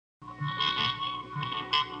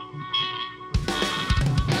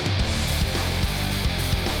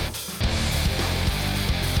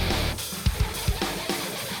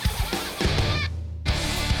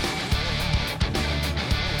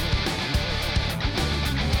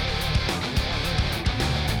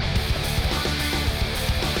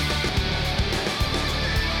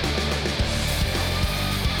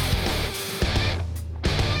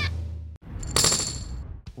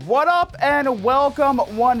What up and welcome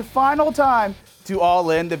one final time to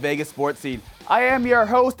All In, the Vegas sports scene. I am your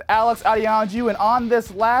host, Alex Adeyanju, and on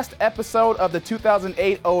this last episode of the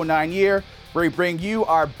 2008-09 year, we bring you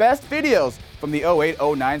our best videos from the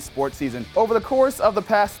 08-09 sports season. Over the course of the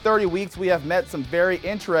past 30 weeks, we have met some very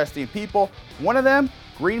interesting people. One of them,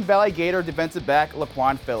 Green Valley Gator defensive back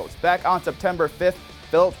Laquan Phillips. Back on September 5th,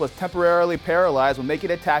 Phillips was temporarily paralyzed when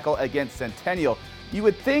making a tackle against Centennial. You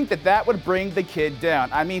would think that that would bring the kid down.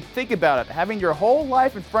 I mean, think about it, having your whole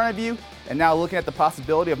life in front of you and now looking at the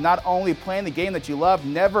possibility of not only playing the game that you love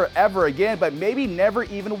never ever again, but maybe never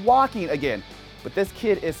even walking again. But this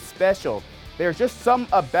kid is special. There's just something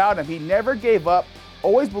about him. He never gave up,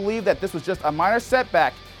 always believed that this was just a minor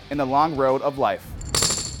setback in the long road of life.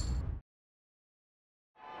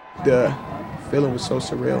 The feeling was so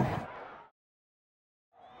surreal.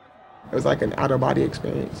 It was like an out-of-body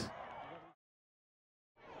experience.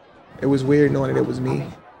 It was weird knowing that it was me.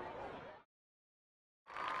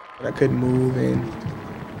 I couldn't move and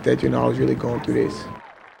that, I was really going through this.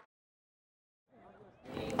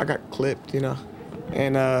 I got clipped,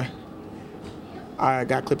 and I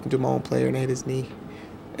got clipped into my own player and I hit his knee.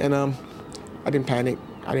 And I didn't panic,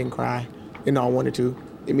 I didn't cry. I wanted to.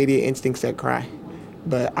 Immediate instinct said cry.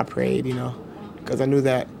 But I prayed, because I knew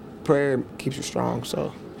that prayer keeps you strong,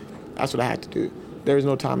 so that's what I had to do. There was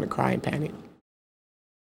no time to cry and panic.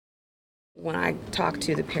 When I talked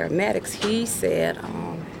to the paramedics, he said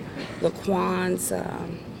Laquan's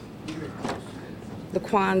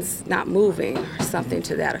not moving or something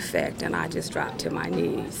to that effect, and I just dropped to my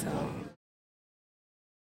knees. So.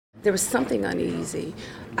 There was something uneasy.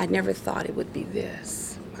 I never thought it would be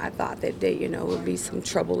this. I thought that day, would be some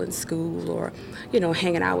trouble in school or,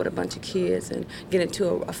 hanging out with a bunch of kids and get into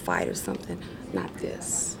a fight or something. Not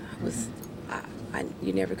this.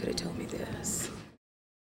 You never could have told me this.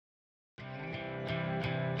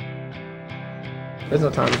 There's no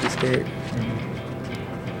time to be scared.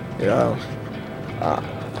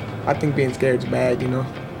 I think being scared is bad.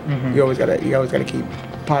 You always gotta keep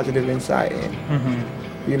positive insight, and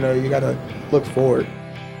you gotta look forward.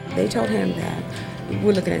 They told him that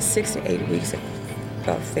we're looking at 6 to 8 weeks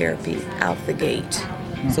of therapy out the gate,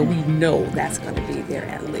 so we know that's going to be there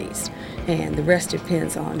at least, and the rest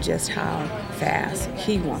depends on just how fast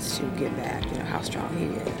he wants to get back. How strong he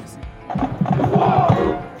is.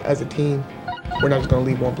 As a team, we're not just going to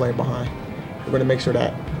leave one player behind. We're going to make sure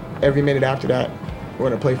that every minute after that, we're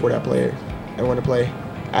going to play for that player. And we're going to play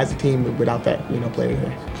as a team without that, player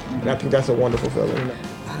there. And I think that's a wonderful feeling.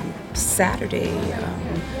 Saturday,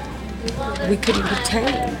 we couldn't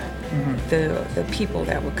retain the people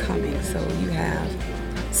that were coming. So you have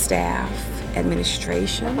staff,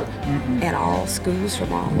 administration, and all schools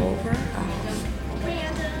from all over.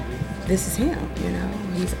 This is him,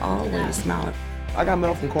 He's always smiling. I got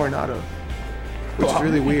mail from Coronado, which is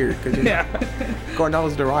really weird because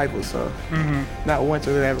Coronado's the rival, so not once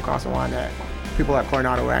did they ever cross the line that people at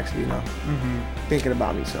Coronado were actually, thinking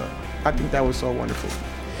about me. So I think that was so wonderful.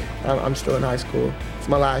 I'm still in high school. It's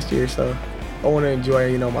my last year, so I want to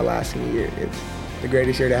enjoy, my last senior year. It's the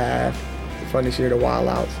greatest year to have, the funnest year to wild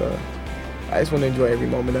out. So I just want to enjoy every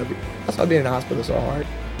moment of it. That's why being in the hospital is so hard,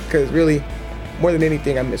 because really, more than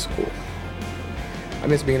anything, I miss school. I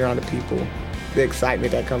miss being around the people, the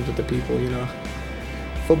excitement that comes with the people,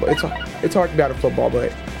 Football, it's hard to be out of football,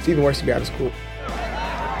 but it's even worse to be out of school.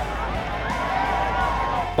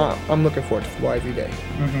 I'm looking forward to football every day.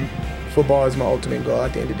 Football is my ultimate goal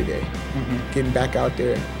at the end of the day. Getting back out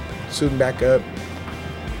there, suiting back up,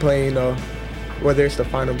 playing, whether it's the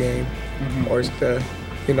final game or it's the,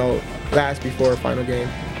 last before final game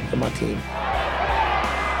for my team.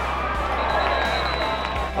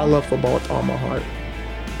 I love football with all my heart.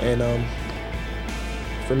 And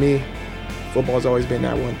for me, football's always been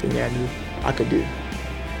that one thing that I knew I could do.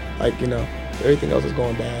 Like, everything else is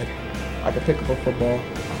going bad. I could pick up a football,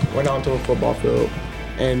 went onto a football field,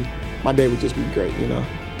 and my day would just be great,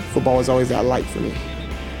 Football is always that light for me.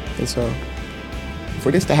 And so,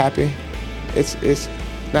 for this to happen, it's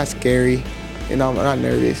not scary, I'm not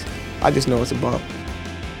nervous. I just know it's a bump.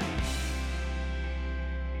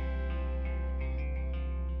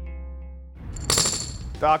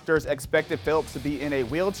 Doctors expected Phillips to be in a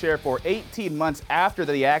wheelchair for 18 months after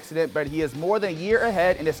the accident, but he is more than a year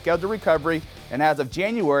ahead in his scheduled recovery, and as of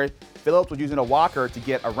January, Phillips was using a walker to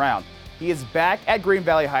get around. He is back at Green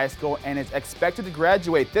Valley High School and is expected to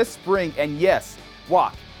graduate this spring and, yes,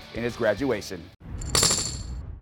 walk in his graduation.